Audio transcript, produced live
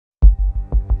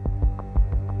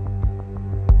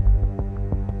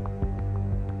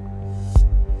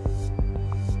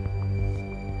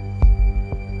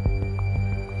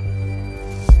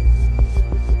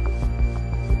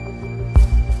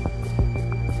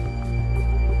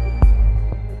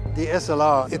The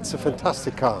SLR, it's a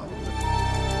fantastic car.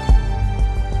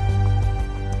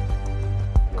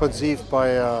 Conceived by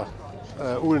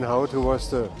Uhlenhaut, who was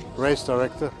the race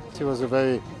director. He was a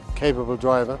very capable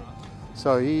driver.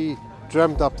 So he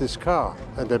dreamt up this car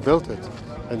and they built it.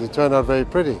 And it turned out very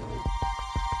pretty.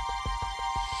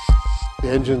 The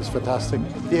engine's fantastic.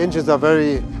 The engines are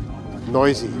very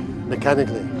noisy,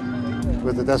 mechanically,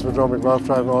 with the desmodromic valve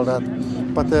drive and all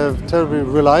that. But they're terribly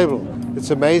reliable. It's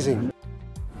amazing.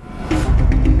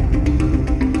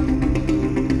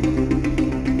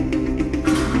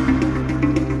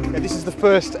 This is the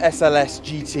first SLS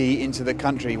GT into the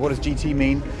country. What does GT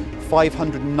mean?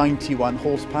 591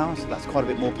 horsepower, so that's quite a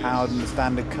bit more power than the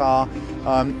standard car.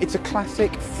 It's a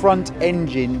classic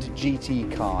front-engined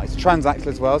GT car. It's transaxle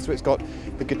as well, so it's got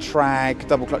the Getrag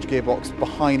double-clutch gearbox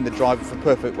behind the driver for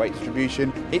perfect weight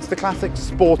distribution. It's the classic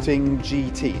sporting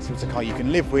GT, so it's a car you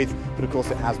can live with, but of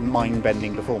course it has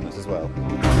mind-bending performance as well.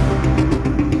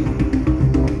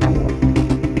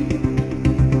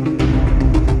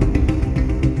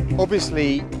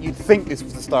 Obviously, you'd think this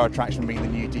was the star attraction being the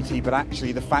new GT, but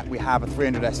actually the fact we have a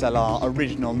 300 SLR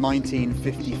original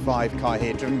 1955 car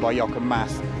here, driven by Jochen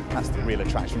Mass, that's the real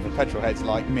attraction for petrol heads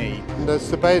like me. And it's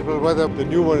debatable whether the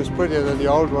new one is prettier than the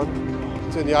old one.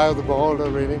 It's in the eye of the beholder,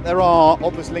 really. There are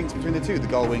obvious links between the two, the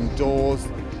gull-wing doors,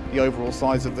 the overall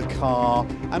size of the car,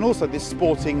 and also this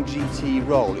sporting GT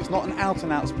role. It's not an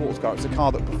out-and-out sports car, it's a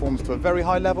car that performs to a very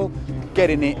high level. Get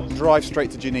in it, drive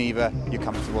straight to Geneva, you're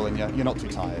comfortable and you're not too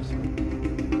tired.